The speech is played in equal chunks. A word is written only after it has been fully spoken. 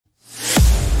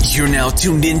You're now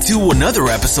tuned into another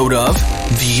episode of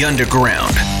The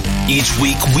Underground. Each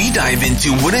week, we dive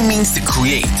into what it means to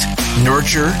create,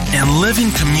 nurture, and live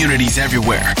in communities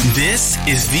everywhere. This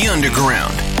is The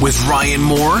Underground with Ryan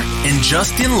Moore and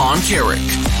Justin Loncarrick.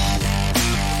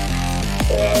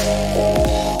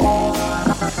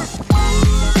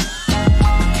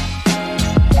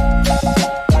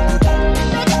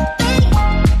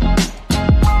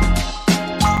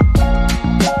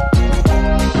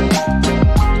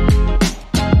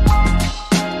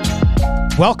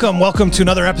 Welcome to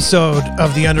another episode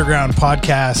of the Underground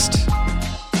podcast.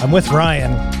 I'm with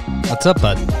Ryan. What's up,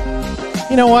 bud?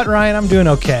 You know what, Ryan? I'm doing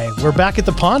okay. We're back at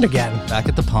the pond again. Back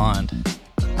at the pond.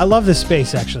 I love this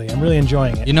space, actually. I'm really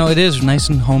enjoying it. You know, it is nice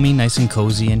and homey, nice and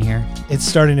cozy in here. It's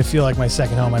starting to feel like my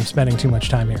second home. I'm spending too much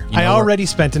time here. I already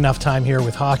spent enough time here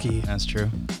with hockey. That's true.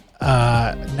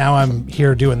 Now I'm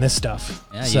here doing this stuff.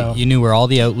 Yeah, so you knew where all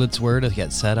the outlets were to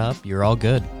get set up. You're all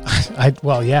good.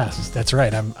 Well, yes, that's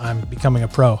right. I'm becoming a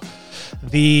pro.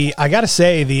 I got to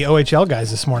say, the OHL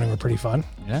guys this morning were pretty fun.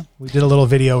 Yeah. We did a little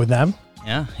video with them.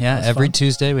 Yeah. Every fun.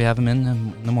 Tuesday we have them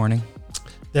in the morning.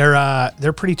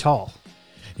 They're pretty tall.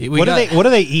 What do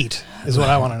they eat is what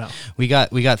I want to know. We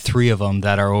got three of them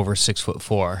that are over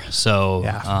 6'4". So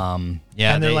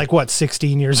and they're like what,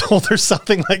 16 years old or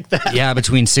something like that. Yeah,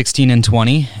 between 16 and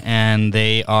 20, and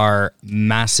they are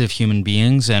massive human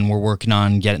beings, and we're working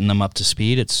on getting them up to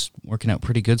speed. It's working out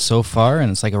pretty good so far,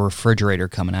 and it's like a refrigerator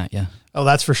coming at you. Oh,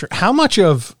 that's for sure. How much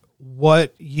of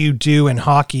what you do in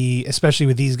hockey, especially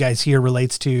with these guys here,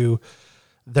 relates to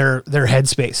their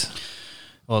headspace?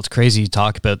 Well, it's crazy to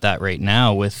talk about that right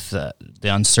now with the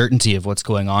uncertainty of what's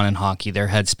going on in hockey. Their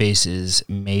headspace is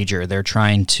major. They're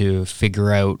trying to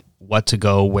figure out what to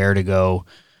go, where to go,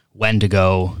 when to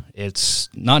go. It's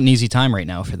not an easy time right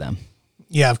now for them.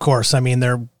 Yeah, of course. I mean,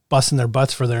 they're busting their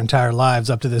butts for their entire lives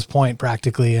up to this point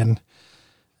practically, and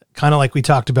kind of like we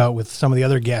talked about with some of the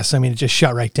other guests, I mean, it just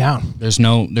shut right down. There's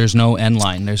no end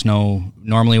line.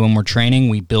 Normally when we're training,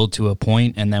 we build to a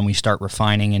point and then we start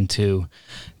refining into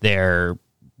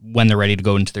when they're ready to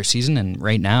go into their season. And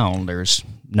right now there's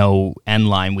no end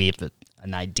line. We have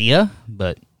an idea,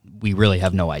 but we really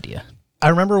have no idea. I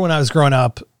remember when I was growing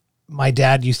up, my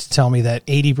dad used to tell me that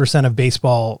 80% of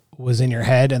baseball was in your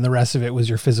head and the rest of it was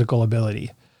your physical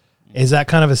ability. Is that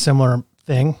kind of a similar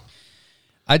thing?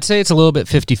 I'd say it's a little bit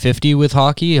 50-50 with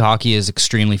hockey. Hockey is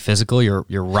extremely physical. You're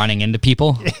running into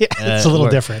people. Yeah, it's a little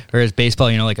different. Whereas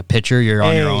baseball, like a pitcher, you're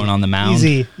on your own on the mound.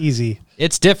 Easy.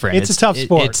 It's different. It's a tough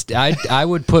sport. I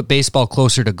would put baseball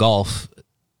closer to golf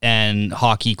and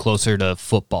hockey closer to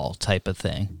football type of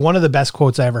thing. One of the best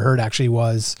quotes I ever heard actually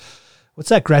was, what's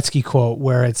that Gretzky quote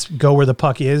where it's go where the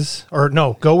puck is, or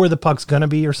no, go where the puck's going to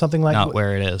be or something like that? Not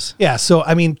where it is. Yeah. So,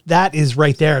 I mean, that is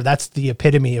right there. That's the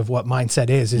epitome of what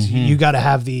mindset is you got to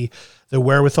have the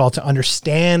wherewithal to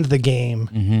understand the game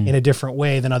in a different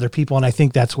way than other people. And I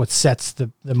think that's what sets the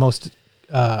most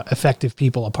effective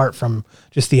people apart from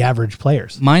just the average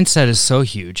players. Mindset is so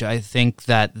huge. I think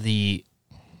that the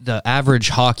average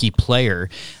hockey player,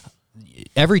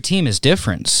 every team is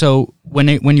different. So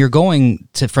when you're going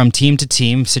from team to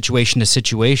team, situation to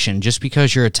situation, just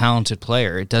because you're a talented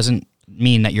player, it doesn't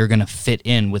mean that you're going to fit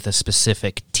in with a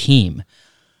specific team.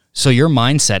 So your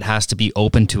mindset has to be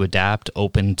open to adapt,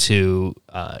 open to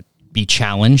be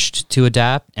challenged to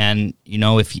adapt. And,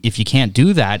 if you can't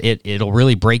do that, it'll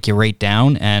really break you right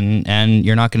down, and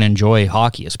you're not going to enjoy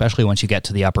hockey, especially once you get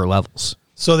to the upper levels.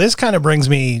 So this kind of brings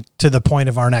me to the point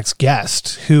of our next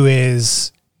guest, who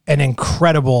is an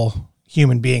incredible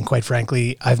human being, quite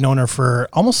frankly. I've known her for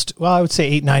I would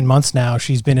say 8-9 months now.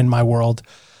 She's been in my world,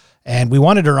 and we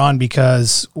wanted her on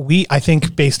because I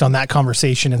think based on that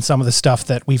conversation and some of the stuff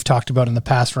that we've talked about in the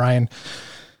past, Ryan,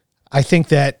 I think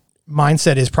that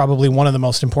mindset is probably one of the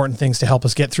most important things to help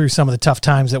us get through some of the tough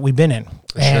times that we've been in.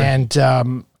 For sure. And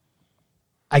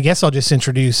I guess I'll just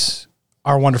introduce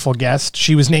our wonderful guest.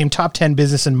 She was named top 10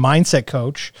 business and mindset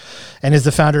coach and is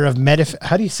the founder of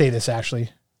how do you say this, Ashley?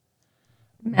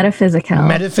 Metaphysical.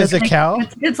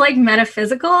 It's like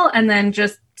metaphysical, and then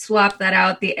just swap that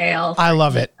out, the ale. I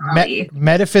love it.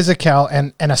 Metaphysical,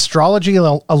 and an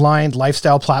astrology-aligned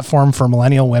lifestyle platform for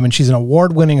millennial women. She's an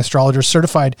award-winning astrologer,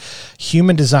 certified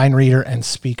human design reader, and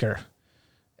speaker.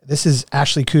 This is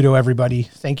Ashley Couto, everybody.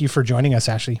 Thank you for joining us,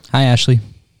 Ashley. Hi, Ashley.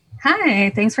 Hi,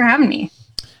 thanks for having me.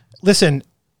 Listen,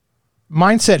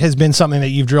 mindset has been something that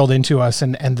you've drilled into us,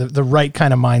 and the right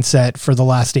kind of mindset for the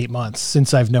last 8 months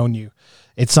since I've known you.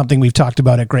 It's something we've talked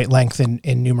about at great length in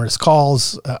numerous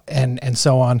calls and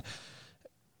so on.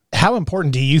 How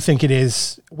important do you think it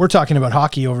is? We're talking about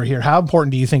hockey over here. How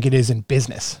important do you think it is in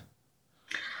business?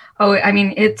 Oh, I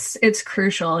mean, it's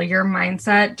crucial. Your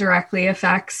mindset directly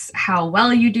affects how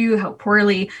well you do, how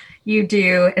poorly you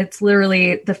do. It's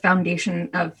literally the foundation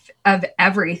of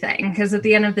everything. Because at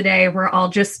the end of the day, we're all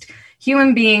just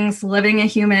human beings living a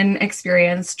human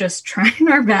experience, just trying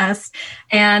our best.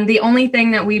 And the only thing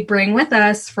that we bring with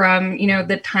us from,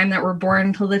 the time that we're born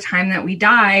until the time that we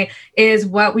die is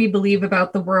what we believe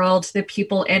about the world, the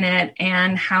people in it,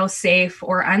 and how safe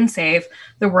or unsafe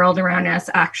the world around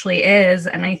us actually is.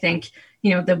 And I think,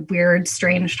 the weird,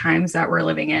 strange times that we're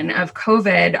living in of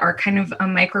COVID are kind of a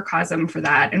microcosm for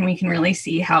that. And we can really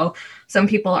see how some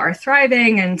people are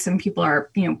thriving and some people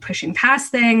are, pushing past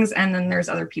things. And then there's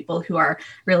other people who are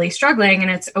really struggling,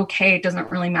 and it's okay. It doesn't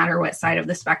really matter what side of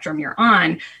the spectrum you're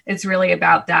on. It's really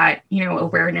about that,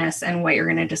 awareness and what you're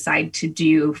going to decide to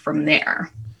do from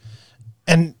there.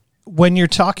 And when you're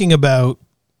talking about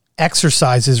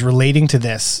exercises relating to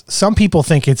this, some people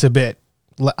think it's a bit,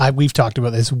 we've talked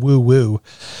about this woo-woo,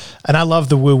 and I love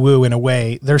the woo-woo in a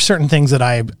way. There are certain things that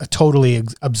I totally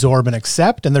absorb and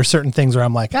accept, and there's certain things where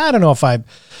I'm like, I don't know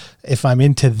if I'm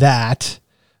into that,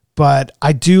 but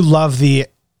I do love the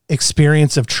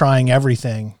experience of trying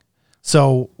everything.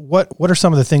 So what are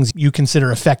some of the things you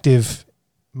consider effective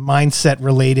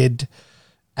mindset-related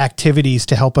activities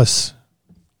to help us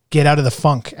get out of the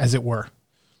funk, as it were?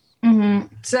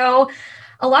 Mm-hmm. So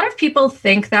a lot of people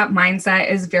think that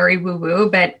mindset is very woo-woo,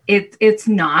 but it's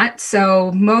not.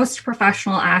 So most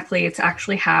professional athletes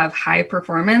actually have high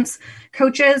performance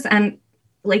coaches, and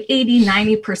like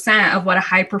 80-90% of what a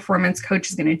high performance coach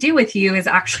is going to do with you is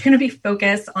actually going to be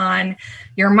focused on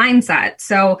your mindset.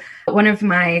 So one of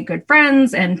my good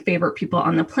friends and favorite people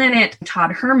on the planet,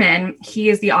 Todd Herman,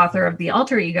 he is the author of The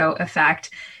Alter Ego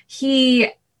Effect. He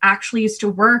actually used to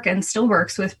work and still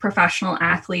works with professional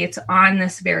athletes on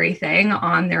this very thing,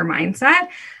 on their mindset.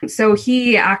 So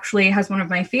he actually has one of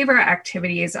my favorite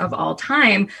activities of all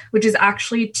time, which is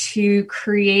actually to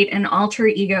create an alter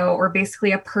ego, or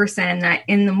basically a person that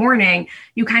in the morning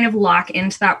you kind of lock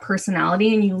into that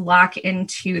personality and you lock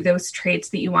into those traits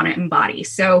that you want to embody.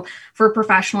 So for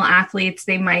professional athletes,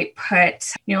 they might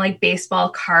put, like baseball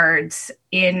cards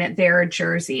in their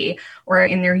jersey or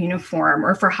in their uniform,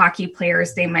 or for hockey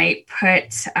players, they might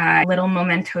put little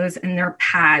mementos in their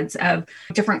pads of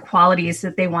different qualities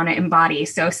that they want to embody.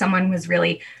 So if someone was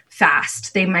really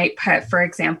fast, they might put, for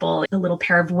example, a little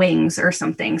pair of wings or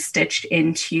something stitched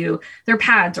into their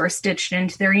pads or stitched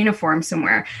into their uniform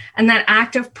somewhere. And that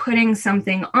act of putting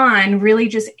something on really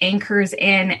just anchors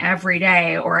in every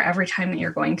day or every time that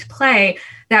you're going to play,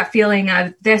 that feeling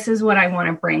of, this is what I want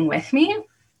to bring with me.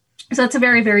 So it's a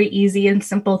very, very easy and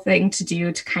simple thing to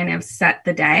do to kind of set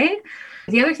the day.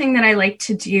 The other thing that I like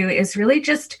to do is really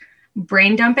just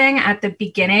brain dumping at the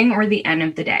beginning or the end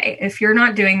of the day. If you're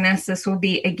not doing this, this will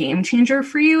be a game changer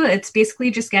for you. It's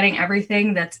basically just getting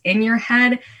everything that's in your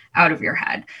head out of your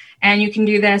head. And you can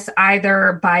do this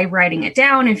either by writing it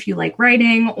down if you like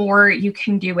writing, or you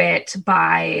can do it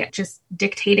by just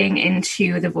dictating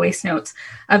into the voice notes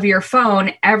of your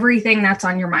phone everything that's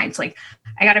on your mind. So like,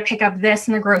 I got to pick up this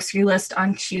in the grocery list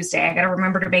on Tuesday. I got to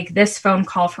remember to make this phone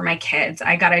call for my kids.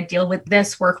 I got to deal with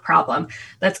this work problem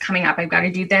that's coming up. I've got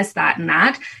to do this, that, and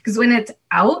that. Because when it's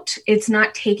out, it's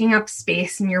not taking up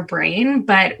space in your brain.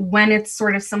 But when it's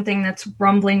sort of something that's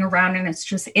rumbling around and it's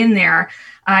just in there,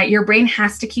 your brain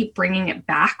has to keep bringing it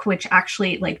back, which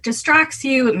actually like distracts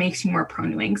you. It makes you more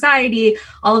prone to anxiety,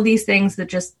 all of these things that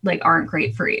just like aren't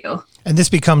great for you. And this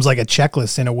becomes like a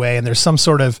checklist in a way. And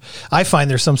I find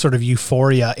there's some sort of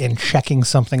euphoria in checking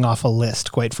something off a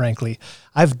list, quite frankly.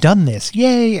 I've done this.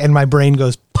 Yay. And my brain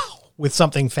goes pow, with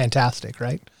something fantastic,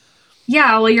 right?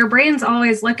 Yeah, well, your brain's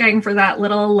always looking for that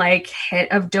little like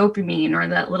hit of dopamine or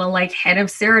that little like hit of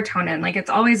serotonin. Like it's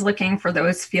always looking for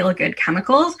those feel-good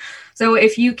chemicals. So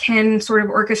if you can sort of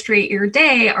orchestrate your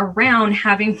day around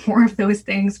having more of those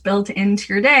things built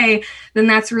into your day, then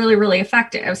that's really, really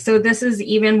effective. So this is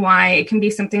even why it can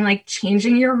be something like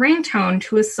changing your ringtone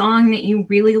to a song that you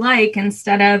really like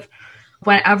instead of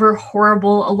whatever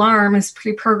horrible alarm is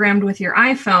pre-programmed with your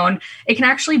iPhone. It can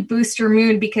actually boost your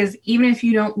mood because even if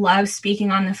you don't love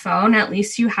speaking on the phone, at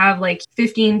least you have like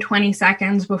 15-20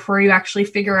 seconds before you actually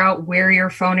figure out where your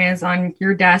phone is on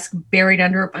your desk, buried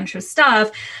under a bunch of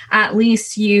stuff. At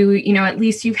least at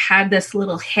least you've had this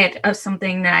little hit of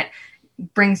something that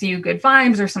brings you good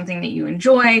vibes or something that you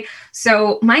enjoy.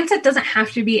 So mindset doesn't have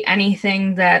to be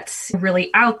anything that's really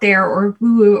out there or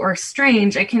woo or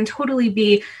strange. It can totally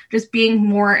be just being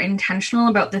more intentional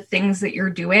about the things that you're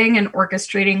doing and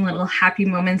orchestrating little happy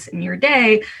moments in your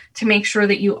day to make sure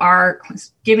that you are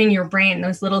giving your brain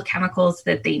those little chemicals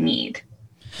that they need.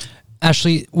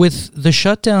 Ashley, with the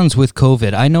shutdowns with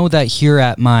COVID, I know that here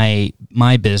at my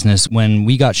business, when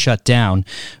we got shut down,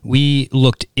 we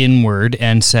looked inward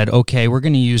and said, okay, we're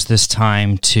going to use this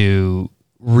time to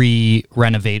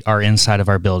renovate our inside of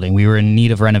our building. We were in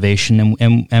need of renovation,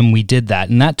 and we did that.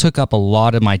 And that took up a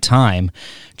lot of my time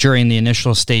during the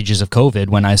initial stages of COVID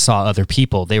when I saw other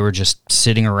people. They were just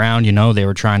sitting around, they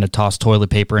were trying to toss toilet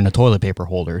paper into toilet paper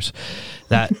holders.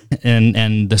 That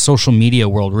and the social media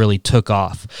world really took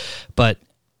off. But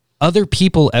other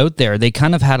people out there, they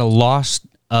kind of had a loss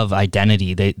of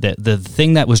identity. The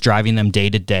thing that was driving them day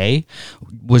to day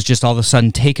was just all of a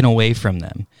sudden taken away from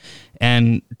them.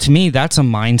 And to me, that's a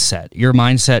mindset. Your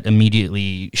mindset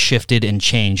immediately shifted and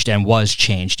changed and was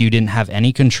changed. You didn't have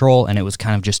any control, and it was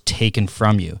kind of just taken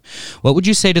from you. What would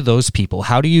you say to those people?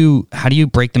 How do you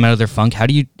break them out of their funk? How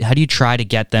do you try to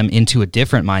get them into a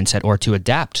different mindset or to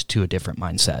adapt to a different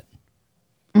mindset?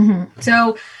 Mm-hmm.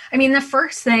 So, the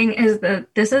first thing is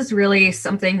that this is really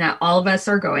something that all of us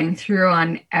are going through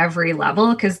on every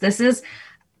level, because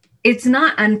it's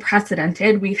not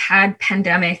unprecedented. We've had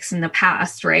pandemics in the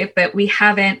past, right? But we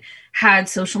haven't had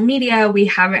social media. We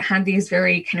haven't had these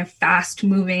very kind of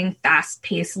fast-moving,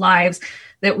 fast-paced lives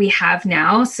that we have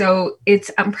now. So it's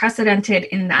unprecedented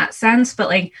in that sense.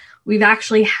 But we've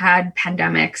actually had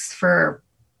pandemics for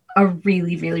a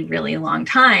really, really, really long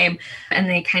time. And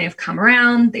they kind of come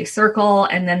around, they circle,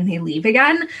 and then they leave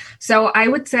again. So I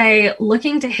would say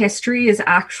looking to history is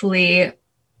actually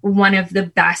one of the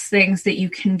best things that you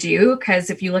can do.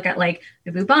 Because if you look at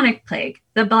the bubonic plague,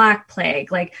 the Black Plague,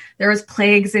 there was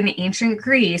plagues in ancient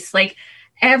Greece,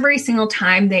 every single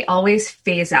time they always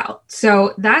phase out.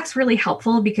 So that's really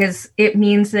helpful because it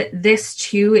means that this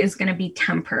too is going to be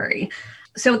temporary.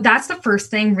 So that's the first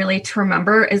thing really to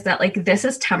remember, is that this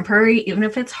is temporary. Even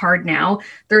if it's hard now,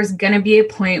 there's going to be a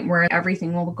point where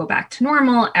everything will go back to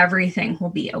normal. Everything will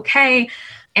be okay.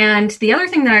 And the other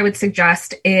thing that I would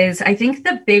suggest is, I think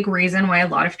the big reason why a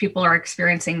lot of people are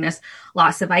experiencing this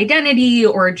loss of identity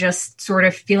or just sort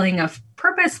of feeling of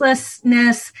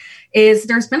purposelessness is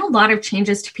there's been a lot of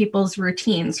changes to people's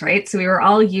routines, right? So we were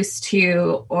all used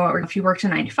to, or if you worked a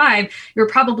 9 to 5, you were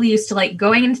probably used to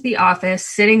going into the office,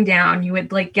 sitting down, you would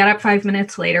get up 5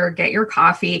 minutes later, get your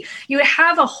coffee. You would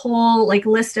have a whole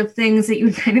list of things that you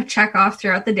would kind of check off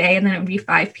throughout the day. And then it would be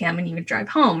 5 p.m. and you would drive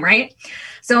home, right?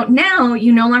 So now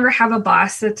you no longer have a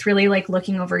boss that's really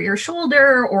looking over your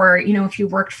shoulder, or, if you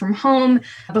worked from home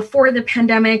before the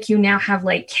pandemic, you now have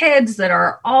kids that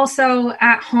are also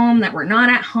at home that were not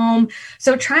at home.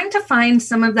 So trying to find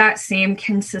some of that same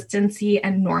consistency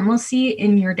and normalcy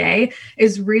in your day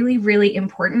is really, really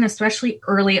important, especially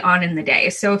early on in the day.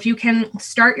 So if you can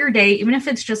start your day, even if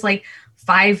it's just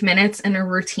 5 minutes in a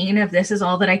routine of this is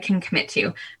all that I can commit to.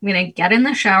 I'm going to get in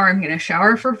the shower. I'm going to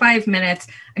shower for 5 minutes.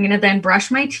 I'm going to then brush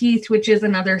my teeth, which is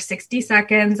another 60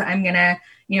 seconds. I'm going to,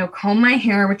 comb my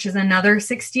hair, which is another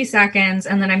 60 seconds.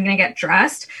 And then I'm going to get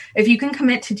dressed. If you can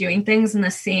commit to doing things in the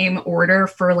same order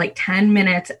for 10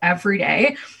 minutes every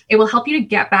day, it will help you to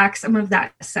get back some of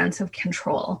that sense of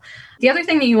control. The other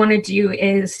thing that you want to do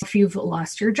is, if you've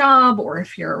lost your job, or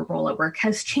if your role at work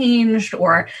has changed,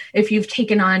 or if you've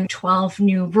taken on 12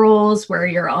 new roles where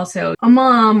you're also a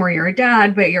mom or you're a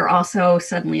dad, but you're also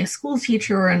suddenly a school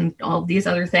teacher and all these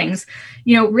other things,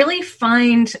 really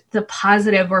find the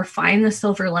positive or find the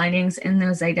silver linings in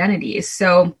those identities.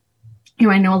 So,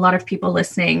 I know a lot of people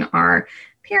listening are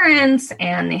parents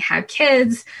and they have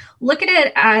kids. Look at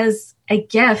it as a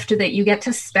gift that you get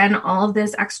to spend all of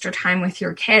this extra time with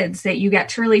your kids, that you get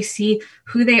to really see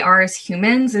who they are as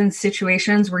humans in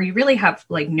situations where you really have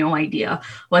no idea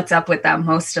what's up with them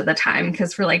most of the time.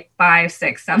 Because for 5,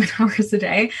 6, 7 hours a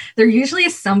day, they're usually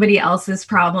somebody else's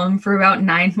problem for about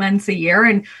 9 months a year.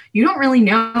 And you don't really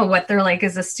know what they're like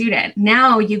as a student.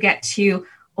 Now you get to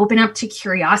open up to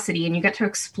curiosity and you get to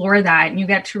explore that, and you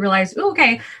get to realize, oh,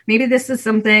 okay, maybe this is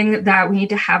something that we need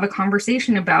to have a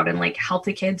conversation about and help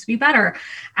the kids be better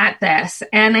at this.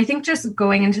 And I think just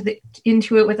going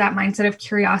into it with that mindset of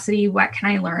curiosity, what can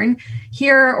I learn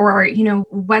here? Or,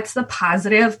 what's the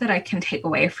positive that I can take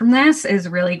away from this is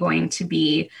really going to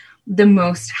be the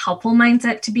most helpful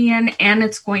mindset to be in. And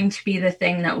it's going to be the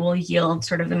thing that will yield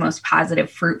sort of the most positive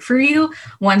fruit for you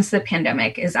once the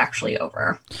pandemic is actually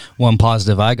over. One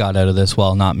positive I got out of this,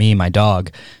 well, not me, my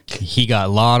dog, he got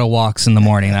a lot of walks in the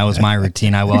morning. That was my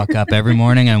routine. I woke up every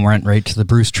morning and went right to the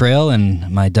Bruce Trail,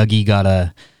 and my Dougie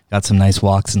got some nice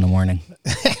walks in the morning.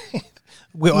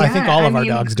 Well, yeah, I think all of our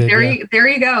dogs did. There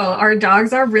you go. Our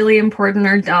dogs are really important.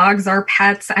 Our dogs, our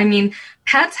pets.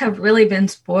 pets have really been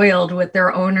spoiled with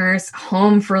their owners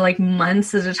home for like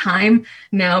months at a time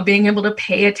now, being able to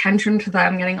pay attention to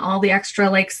them, getting all the extra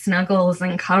like snuggles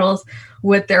and cuddles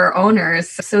with their owners.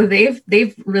 So they've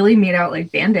really made out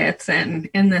like bandits in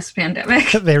this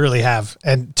pandemic. They really have.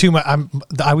 And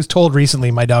I was told recently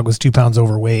my dog was 2 pounds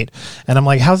overweight, and I'm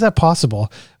like, how's that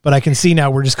possible? But I can see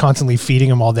now we're just constantly feeding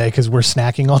him all day because we're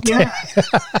snacking all day.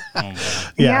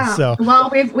 Yeah. So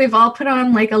well, we've all put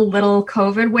on like a little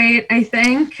COVID weight, I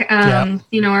think.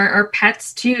 You know, our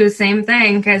pets too, same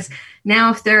thing. Because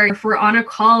now if we're on a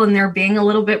call and they're being a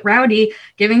little bit rowdy,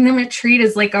 giving them a treat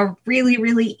is like a really,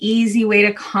 really easy way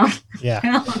to calm them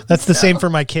down. That's the same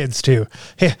for my kids too.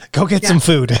 Hey, go get some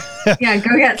food. Yeah,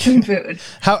 go get some food.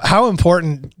 How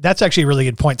important, that's actually a really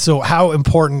good point. So how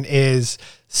important is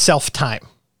self-time?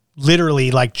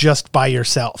 Literally like just by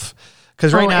yourself.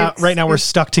 Because right now we're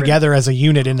stuck together as a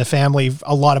unit in the family,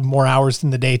 a lot of more hours in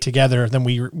the day together than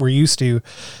we're used to.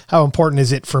 How important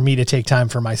is it for me to take time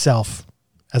for myself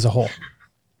as a whole?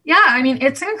 Yeah, I mean,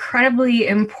 it's incredibly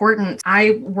important.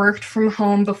 I worked from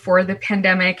home before the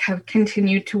pandemic, have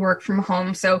continued to work from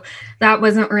home. So that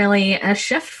wasn't really a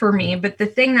shift for me. But the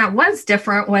thing that was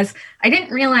different was I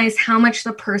didn't realize how much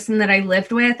the person that I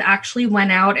lived with actually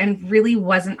went out and really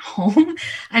wasn't home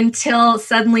until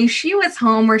suddenly she was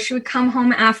home, or she would come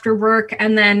home after work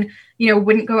and then, you know,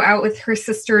 wouldn't go out with her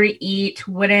sister to eat,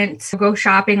 wouldn't go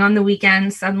shopping on the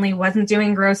weekend, suddenly wasn't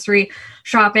doing grocery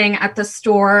shopping at the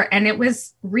store. And it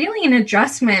was really an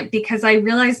adjustment because I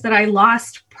realized that I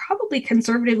lost probably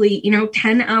conservatively,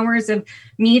 10 hours of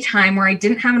me time where I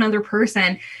didn't have another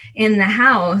person in the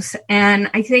house.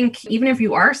 And I think even if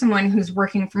you are someone who's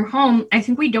working from home, I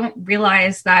think we don't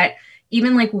realize that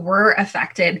even like we're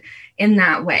affected in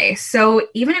that way. So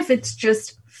even if it's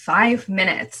just 5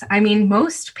 minutes, I mean,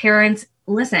 most parents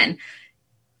at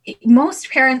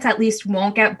least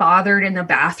won't get bothered in the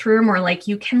bathroom, or like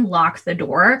you can lock the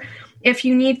door if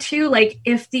you need to. Like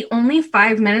if the only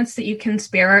 5 minutes that you can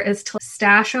spare is to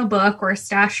stash a book or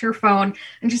stash your phone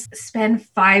and just spend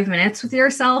 5 minutes with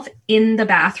yourself in the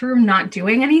bathroom, not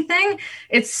doing anything,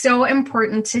 it's so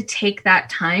important to take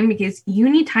that time because you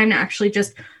need time to actually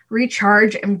just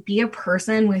recharge and be a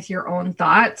person with your own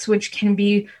thoughts, which can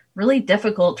be really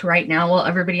difficult right now while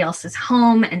everybody else is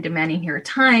home and demanding your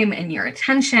time and your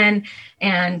attention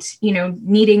and,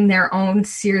 needing their own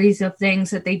series of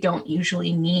things that they don't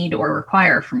usually need or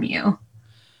require from you.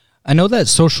 I know that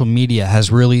social media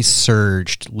has really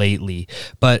surged lately,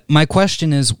 but my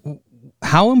question is,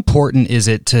 how important is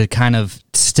it to kind of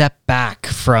step back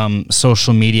from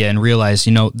social media and realize,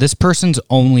 this person's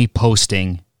only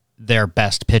posting their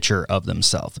best picture of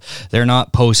themselves. They're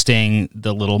not posting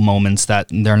the little moments that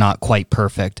they're not quite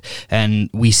perfect. And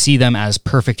we see them as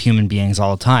perfect human beings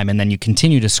all the time. And then you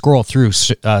continue to scroll through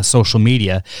social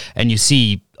media and you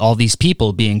see all these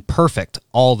people being perfect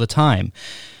all the time.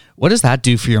 What does that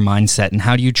do for your mindset? And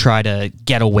how do you try to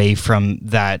get away from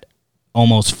that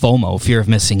almost FOMO, fear of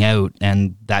missing out,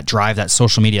 and that drive that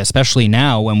social media, especially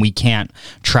now when we can't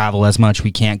travel as much,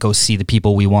 we can't go see the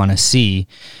people we want to see?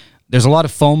 There's a lot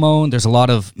of FOMO. There's a lot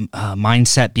of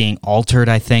mindset being altered,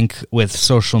 I think, with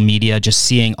social media, just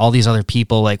seeing all these other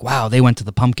people like, wow, they went to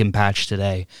the pumpkin patch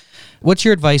today. What's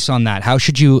your advice on that? How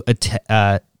should you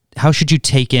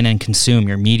take in and consume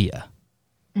your media?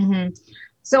 Mm-hmm.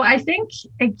 So I think,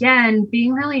 again,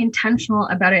 being really intentional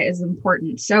about it is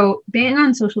important. So being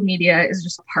on social media is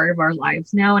just a part of our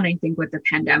lives now. And I think with the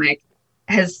pandemic,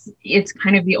 it's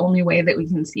kind of the only way that we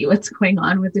can see what's going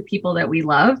on with the people that we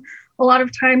love. A lot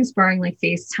of times, barring like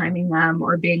FaceTiming them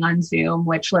or being on Zoom,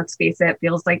 which, let's face it,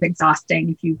 feels like exhausting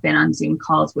if you've been on Zoom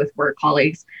calls with work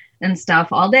colleagues and stuff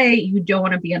all day. You don't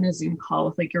want to be on a Zoom call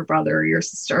with like your brother or your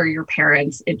sister or your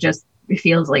parents. It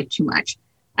feels like too much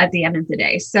at the end of the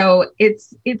day. So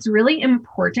it's really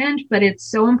important, but it's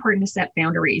so important to set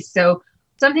boundaries. So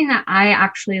something that I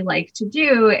actually like to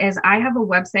do is I have a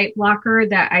website blocker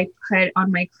that I put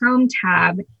on my Chrome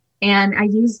tab, and I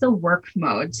use the work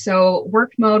mode. So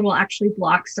work mode will actually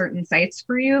block certain sites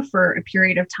for you for a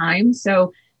period of time.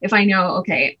 So if I know,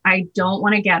 okay, I don't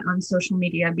want to get on social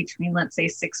media between, let's say,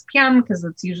 6 p.m., because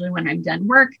that's usually when I'm done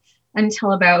work,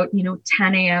 until about,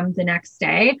 10 a.m. the next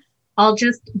day, I'll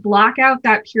just block out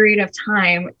that period of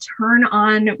time, turn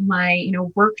on my,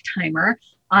 work timer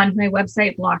on my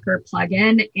website blocker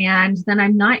plugin, and then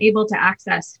I'm not able to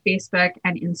access Facebook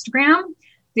and Instagram.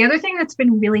 The other thing that's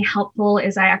been really helpful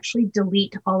is I actually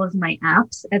delete all of my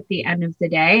apps at the end of the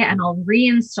day, and I'll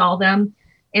reinstall them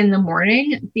in the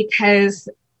morning, because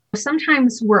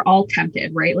sometimes we're all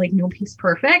tempted, right? Like nobody's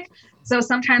perfect. So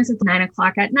sometimes it's 9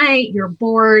 o'clock at night, you're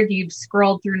bored, you've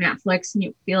scrolled through Netflix and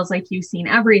it feels like you've seen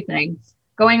everything.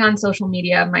 going on social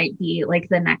media might be like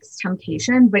the next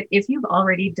temptation. But if you've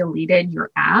already deleted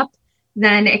your app,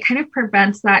 then it kind of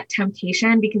prevents that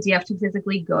temptation because you have to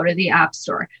physically go to the app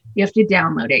store. You have to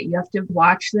download it. You have to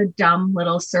watch the dumb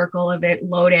little circle of it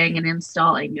loading and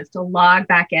installing. You have to log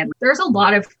back in. There's a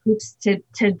lot of hoops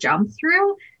to jump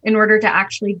through in order to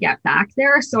actually get back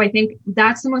there. So I think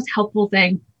that's the most helpful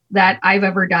thing that I've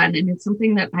ever done. And it's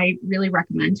something that I really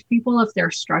recommend to people if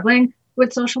they're struggling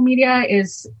with social media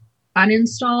is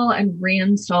uninstall and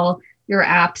reinstall your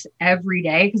apps every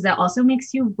day, because that also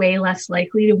makes you way less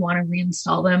likely to want to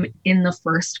reinstall them in the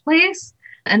first place.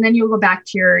 And then you'll go back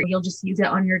to you'll just use it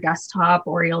on your desktop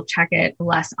or you'll check it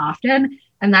less often.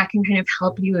 And that can kind of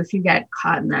help you if you get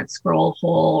caught in that scroll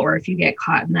hole or if you get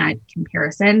caught in that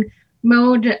comparison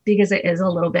mode, because it is a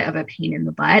little bit of a pain in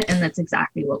the butt. And that's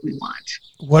exactly what we want.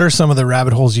 What are some of the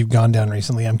rabbit holes you've gone down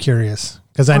recently? I'm curious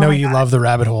because I know you love the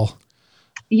rabbit hole.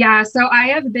 Yeah, so I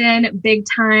have been big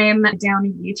time down a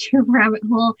YouTube rabbit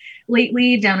hole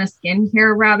lately, down a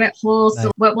skincare rabbit hole.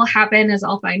 So what will happen is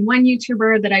I'll find one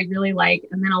YouTuber that I really like,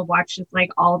 and then I'll watch just like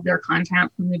all of their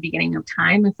content from the beginning of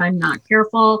time if I'm not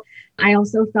careful. I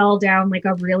also fell down like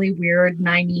a really weird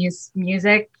 90s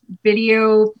music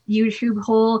video YouTube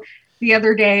hole the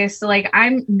other day. So like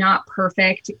I'm not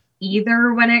perfect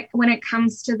either when it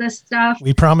comes to this stuff.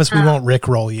 We promise we won't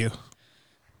Rickroll you.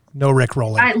 No Rick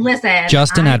rolling. Listen,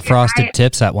 Justin had frosted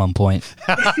tips at one point.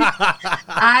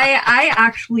 I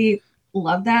actually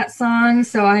love that song,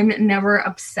 so I'm never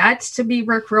upset to be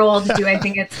Rickrolled. Do I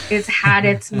think it's had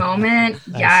its moment?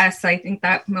 Yes, I think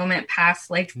that moment passed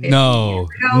like 50 years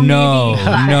ago,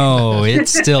 no,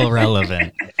 it's still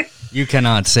relevant. You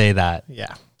cannot say that.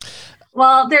 Yeah.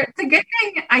 Well, the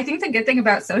good thing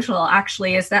about social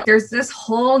actually is that there's this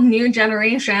whole new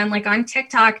generation, like on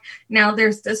TikTok now,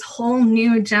 there's this whole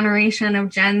new generation of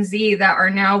Gen Z that are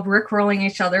now rickrolling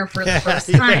each other for the first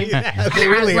time. They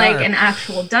really like are. An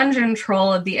actual dungeon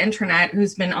troll of the internet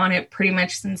who's been on it pretty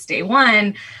much since day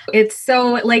one. It's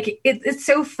so like, it's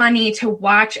so funny to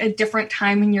watch a different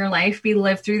time in your life be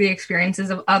lived through the experiences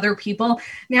of other people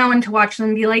now and to watch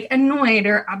them be like annoyed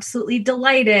or absolutely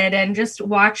delighted and just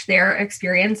watch their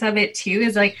experience of it too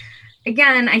is like,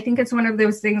 again, I think it's one of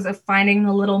those things of finding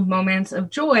the little moments of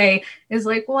joy is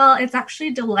like, well, it's actually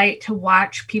a delight to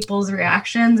watch people's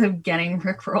reactions of getting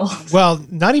rickrolled. Well,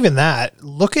 not even that.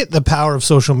 Look at the power of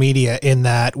social media in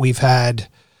that we've had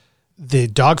the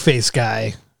Dogface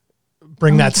guy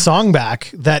bring that song back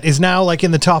that is now like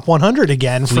in the top 100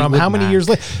 again from how many years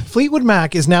later? Fleetwood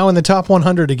Mac is now in the top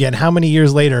 100 again. How many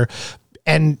years later?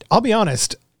 And I'll be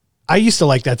honest, I used to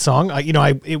like that song.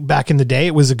 Back in the day,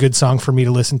 it was a good song for me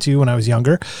to listen to when I was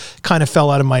younger. Kind of fell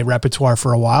out of my repertoire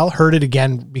for a while. Heard it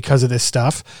again because of this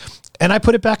stuff, and I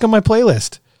put it back on my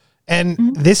playlist.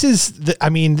 And this is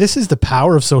the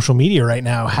power of social media right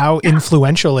now. How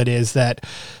influential it is that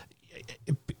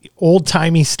old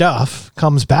timey stuff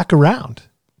comes back around.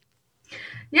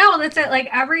 Yeah, well, that's it. Like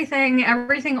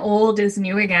everything old is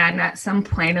new again at some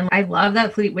point. And I love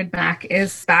that Fleetwood Mac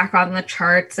is back on the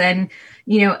charts. And,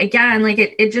 again, like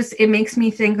it makes me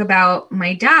think about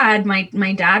my dad.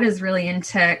 My dad is really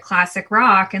into classic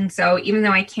rock. And so even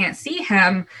though I can't see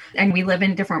him and we live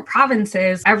in different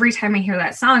provinces, every time I hear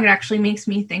that song, it actually makes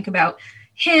me think about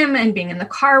him and being in the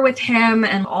car with him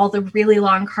and all the really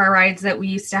long car rides that we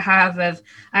used to have of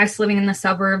us living in the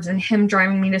suburbs and him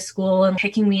driving me to school and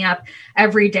picking me up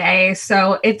every day.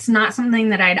 So it's not something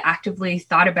that I'd actively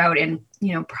thought about in,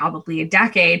 probably a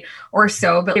decade or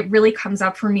so, but it really comes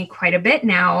up for me quite a bit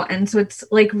now. And so it's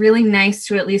like really nice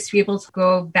to at least be able to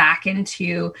go back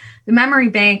into the memory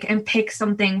bank and pick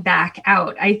something back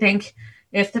out. I think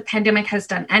if the pandemic has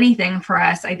done anything for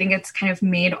us, I think it's kind of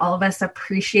made all of us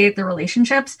appreciate the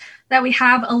relationships that we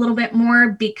have a little bit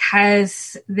more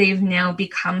because they've now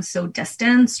become so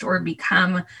distanced or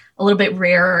become a little bit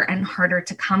rarer and harder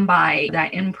to come by,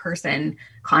 that in-person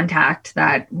contact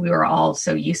that we were all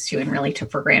so used to and really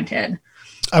took for granted.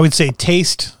 I would say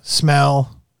taste,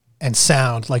 smell, and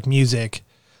sound, like music,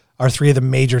 are three of the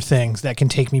major things that can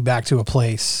take me back to a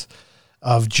place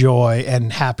of joy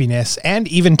and happiness and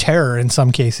even terror in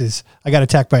some cases. I got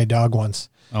attacked by a dog once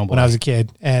when I was a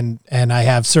kid, and I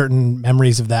have certain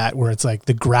memories of that where it's like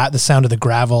the sound of the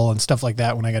gravel and stuff like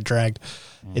that when I got dragged.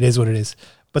 It is what it is.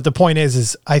 But the point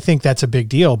is I think that's a big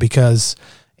deal because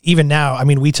even now, I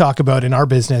mean, we talk about in our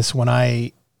business when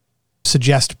I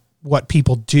suggest what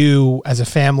people do as a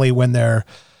family when they're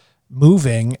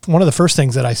moving, one of the first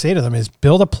things that I say to them is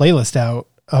build a playlist out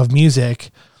of music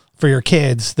for your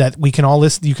kids that you can all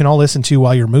listen to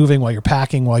while you're moving, while you're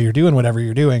packing, while you're doing whatever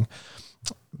you're doing.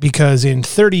 Because in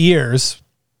 30 years,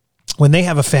 when they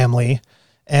have a family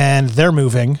and they're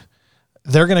moving,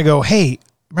 they're going to go, hey,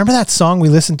 remember that song we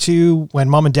listened to when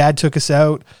mom and dad took us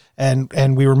out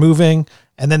and we were moving?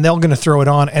 And then they're going to throw it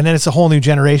on. And then it's a whole new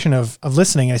generation of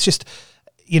listening. And it's just,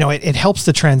 it helps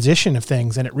the transition of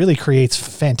things, and it really creates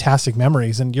fantastic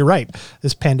memories. And you're right.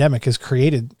 This pandemic has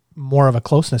created more of a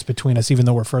closeness between us, even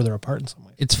though we're further apart in some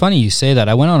ways. It's funny you say that.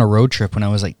 I went on a road trip when I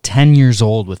was like 10 years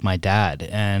old with my dad,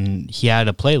 and he had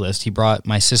a playlist. He brought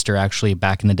my sister, actually,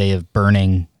 back in the day of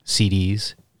burning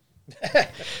CDs.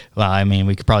 Well, I mean,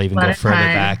 we could probably even go further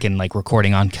back and like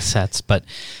recording on cassettes, but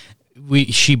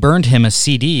she burned him a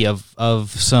CD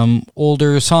of some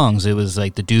older songs. It was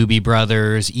like the Doobie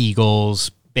Brothers,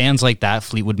 Eagles, bands like that.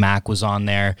 Fleetwood Mac was on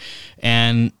there,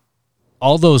 and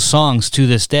all those songs to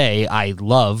this day I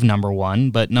love, number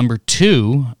one. But number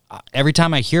two, every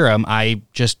time I hear them, I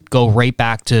just go right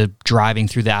back to driving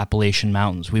through the Appalachian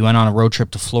Mountains. We went on a road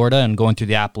trip to Florida, and going through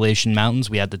the Appalachian Mountains,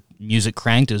 we had the music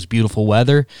cranked. It was beautiful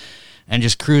weather, and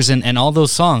just cruising, and all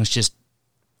those songs just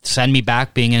send me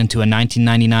back being into a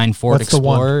 1999 Ford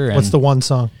Explorer. What's the one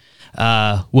song?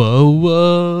 Whoa,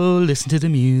 whoa, listen to the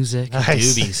music.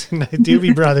 Nice. Doobies.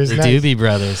 Doobie Brothers. The Nice. Doobie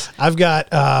Brothers. I've got,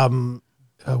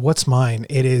 what's mine?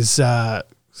 It is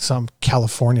some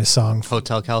California song.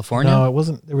 Hotel California? No, it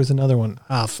wasn't. There was another one.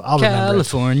 I'll remember it.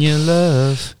 California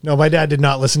Love. No, my dad did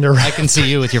not listen to I can see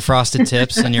you with your frosted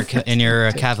tips and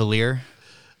your Cavalier.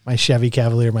 my Chevy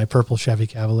Cavalier, my purple Chevy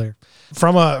Cavalier.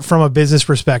 From a business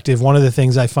perspective, one of the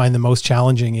things I find the most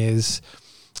challenging is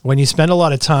when you spend a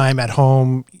lot of time at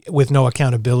home with no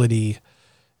accountability,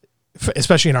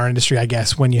 especially in our industry, I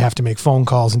guess, when you have to make phone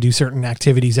calls and do certain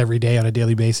activities every day on a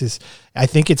daily basis. I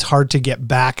think it's hard to get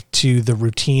back to the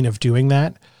routine of doing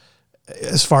that.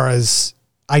 As far as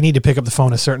I need to pick up the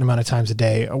phone a certain amount of times a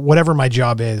day, whatever my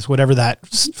job is, whatever that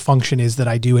function is that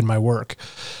I do in my work.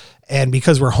 And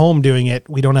because we're home doing it,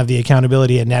 we don't have the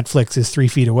accountability, and Netflix is 3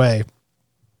 feet away.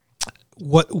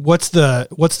 What's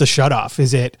the shut off?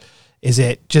 Is it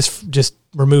just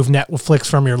remove Netflix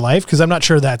from your life? Because I'm not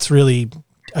sure that's really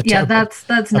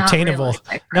that's not obtainable.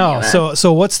 No.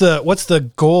 So what's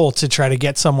the goal to try to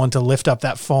get someone to lift up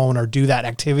that phone or do that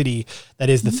activity that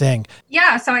is the thing?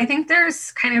 Yeah. So I think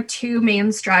there's kind of two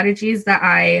main strategies that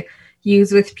I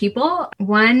use with people.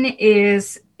 One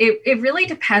is it really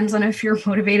depends on if you're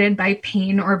motivated by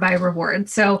pain or by reward.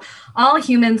 So all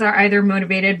humans are either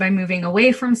motivated by moving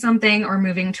away from something or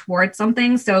moving towards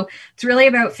something. So it's really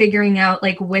about figuring out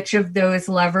like which of those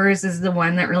levers is the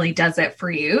one that really does it for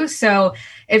you. So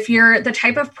if you're the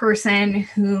type of person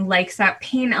who likes that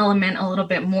pain element a little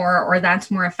bit more, or that's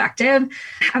more effective,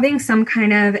 having some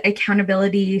kind of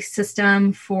accountability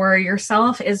system for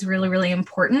yourself is really, really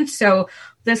important. So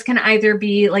this can either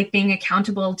be like being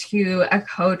accountable to a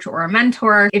coach or a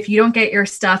mentor. If you don't get your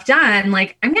stuff done,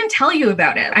 like I'm going to tell you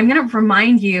about it. I'm going to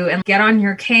remind you and get on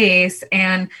your case.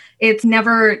 And it's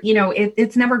never,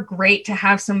 it's never great to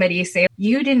have somebody say,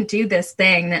 you didn't do this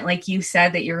thing that like you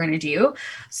said that you're going to do.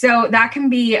 So that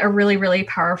can be a really, really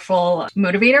powerful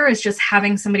motivator, is just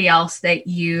having somebody else that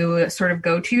you sort of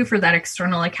go to for that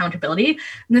external accountability.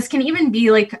 And this can even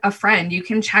be like a friend. You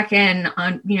can check in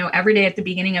on, every day at the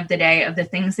beginning of the day of the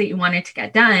things that you wanted to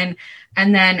get done.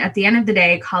 And then at the end of the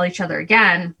day, call each other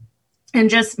again and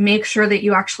just make sure that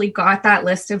you actually got that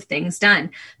list of things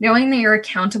done. Knowing that you're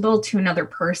accountable to another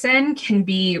person can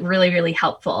be really, really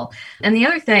helpful. And the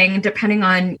other thing, depending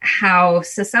on how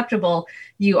susceptible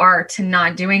you are to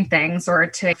not doing things or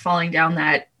to falling down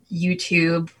that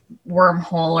YouTube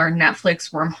wormhole or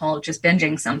Netflix wormhole, just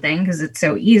binging something because it's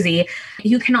so easy,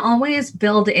 you can always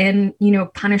build in,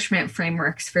 punishment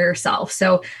frameworks for yourself.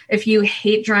 So if you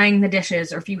hate drying the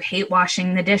dishes or if you hate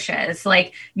washing the dishes,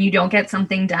 like you don't get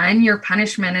something done, your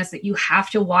punishment is that you have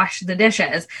to wash the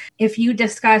dishes. If you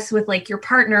discuss with like your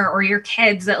partner or your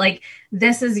kids that like,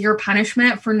 this is your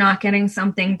punishment for not getting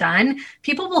something done,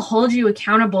 people will hold you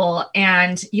accountable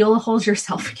and you'll hold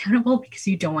yourself accountable because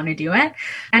you don't want to do it.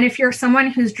 And if you're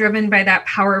someone who's driven by that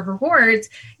power of rewards,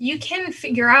 you can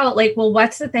figure out like, well,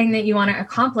 what's the thing that you want to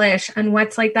accomplish and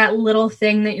what's like that little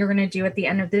thing that you're going to do at the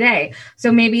end of the day.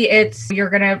 So maybe it's you're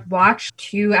going to watch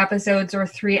 2 episodes or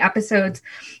 3 episodes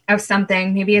of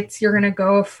something. Maybe it's you're going to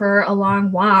go for a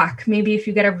long walk. Maybe if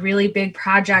you get a really big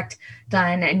project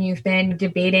done and you've been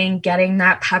debating getting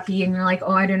that puppy and you're like,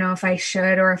 oh, I don't know if I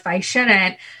should or if I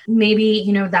shouldn't, maybe,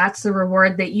 that's the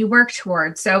reward that you work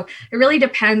towards. So it really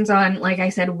depends on, like I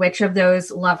said, which of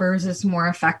those levers is more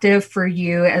effective for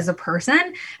you as a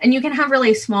person. And you can have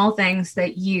really small things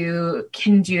that you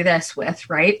can do this with,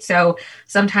 right? So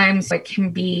sometimes it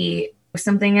can be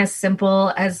Something as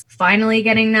simple as finally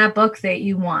getting that book that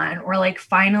you want, or like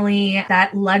finally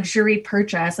that luxury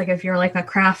purchase. Like if you're like a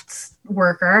crafts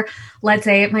worker, let's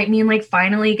say it might mean like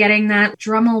finally getting that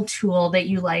Dremel tool that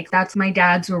you like. That's my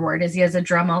dad's reward, is he has a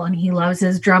Dremel and he loves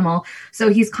his Dremel. So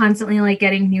he's constantly like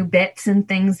getting new bits and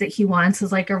things that he wants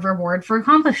as like a reward for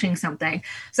accomplishing something.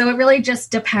 So it really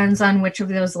just depends on which of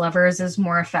those levers is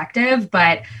more effective,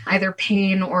 but either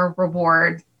pain or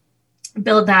reward,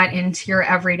 build that into your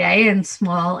everyday in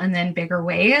small and then bigger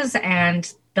ways,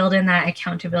 and build in that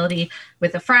accountability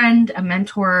with a friend, a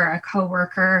mentor, a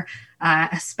coworker,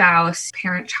 a spouse,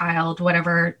 parent, child,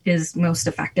 whatever is most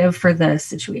effective for the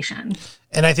situation.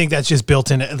 And I think that's just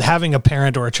built in. Having a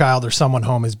parent or a child or someone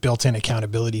home is built in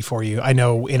accountability for you. I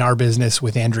know in our business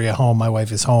with Andrea home, my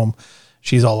wife is home.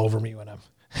 She's all over me when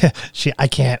I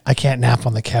can't nap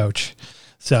on the couch.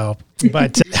 So,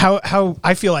 but how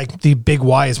I feel like the big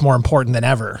why is more important than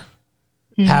ever.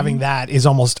 Mm-hmm. Having that is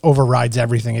almost overrides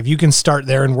everything. If you can start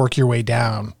there and work your way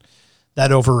down,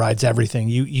 that overrides everything.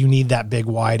 You need that big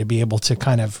why to be able to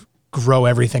kind of grow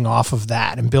everything off of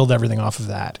that and build everything off of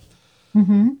that.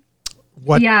 Mm-hmm.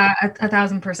 Yeah,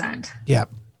 1,000%. Yeah.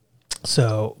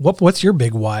 So what's your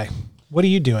big why? What are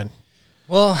you doing?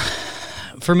 Well,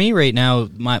 for me right now,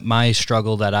 my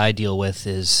struggle that I deal with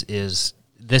is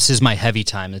this is my heavy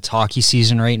time. It's hockey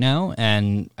season right now,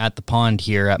 and at the pond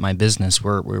here at my business,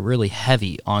 we're really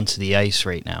heavy onto the ice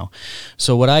right now.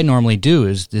 So what I normally do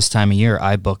is this time of year,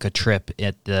 I book a trip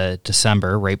at the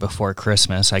December right before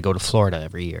Christmas. I go to Florida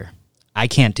every year. I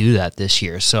can't do that this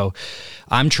year, so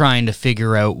I'm trying to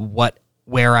figure out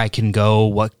where I can go,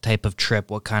 what type of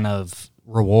trip, what kind of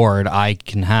reward I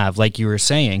can have. Like you were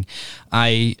saying,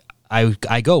 I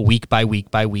go week by week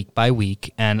by week by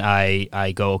week, and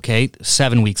I go, okay,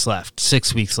 7 weeks left,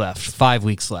 6 weeks left, 5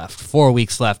 weeks left, 4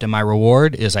 weeks left, and my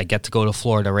reward is I get to go to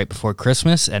Florida right before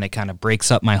Christmas, and it kind of breaks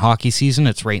up my hockey season.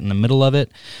 It's right in the middle of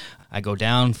it. I go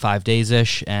down 5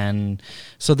 days-ish, and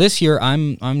so this year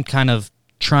I'm kind of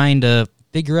trying to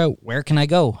figure out where can I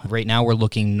go. Right now we're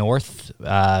looking north.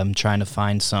 I'm trying to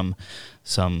find some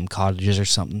cottages or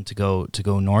something to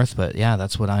go north, but yeah,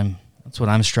 that's what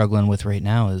I'm struggling with right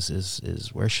now is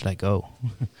where should I go?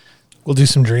 We'll do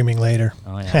some dreaming later.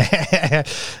 Oh yeah.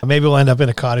 Maybe we'll end up in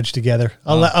a cottage together.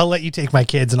 I'll let you take my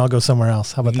kids and I'll go somewhere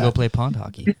else. How about that? Go play pond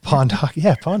hockey. Pond hockey.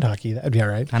 Yeah, pond hockey. That'd be all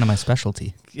right. Kind of my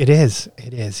specialty. It is.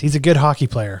 He's a good hockey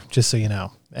player, just so you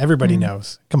know. Everybody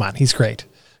knows. Come on, he's great.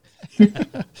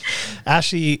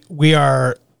 Ashley, we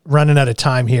are running out of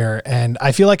time here, and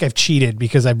I feel like I've cheated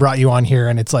because I brought you on here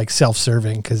and it's like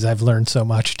self-serving because I've learned so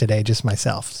much today just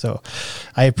myself. So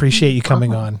I appreciate you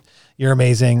coming on. You're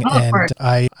amazing, and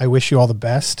I wish you all the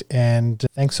best, and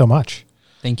thanks so much.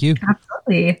 Thank you.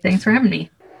 Absolutely. Thanks for having me.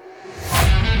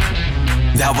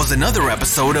 That was another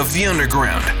episode of The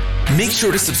Underground. Make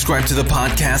sure to subscribe to the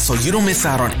podcast so you don't miss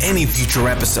out on any future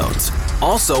episodes.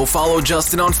 Also, follow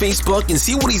Justin on Facebook and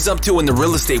see what he's up to in the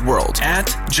real estate world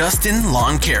at Justin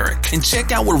Lon Carrick. And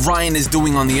check out what Ryan is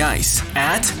doing on the ice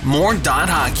at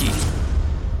more.hockey.